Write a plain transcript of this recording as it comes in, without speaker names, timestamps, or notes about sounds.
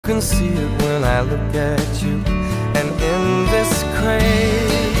can see it when I look at you. And in this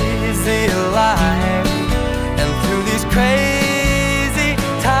crazy life, and through these crazy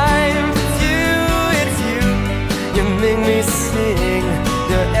times, it's you. You make me sing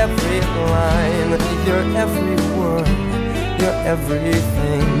your every line, your every word, your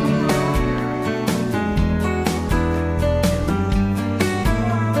everything.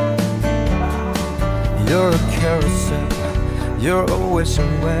 You're a carousel, you're a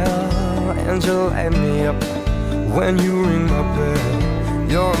wishing well, and you light me up when you ring my bell.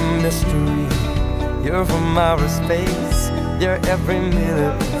 You're a mystery, you're from outer space, you're every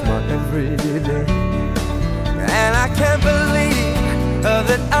minute of my everyday. And I can't believe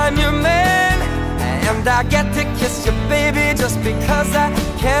that I'm your man, and I get to kiss you, baby, just because I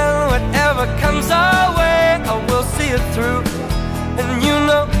can. Whatever comes our way, I will see it through. And you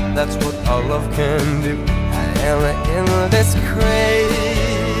know that's what our love can do. I am in this crazy.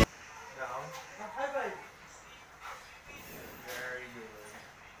 Very good.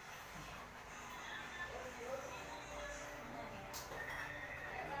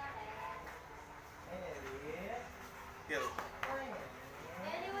 Go.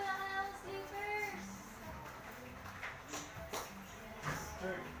 Anyone else sleepers?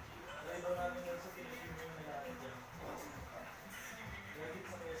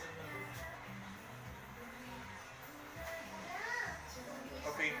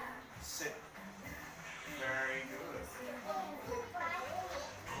 Okay, sit. Very good.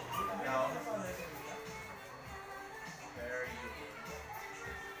 Now. Very good.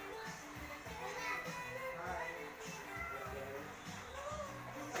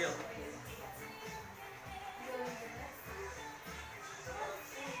 Kill.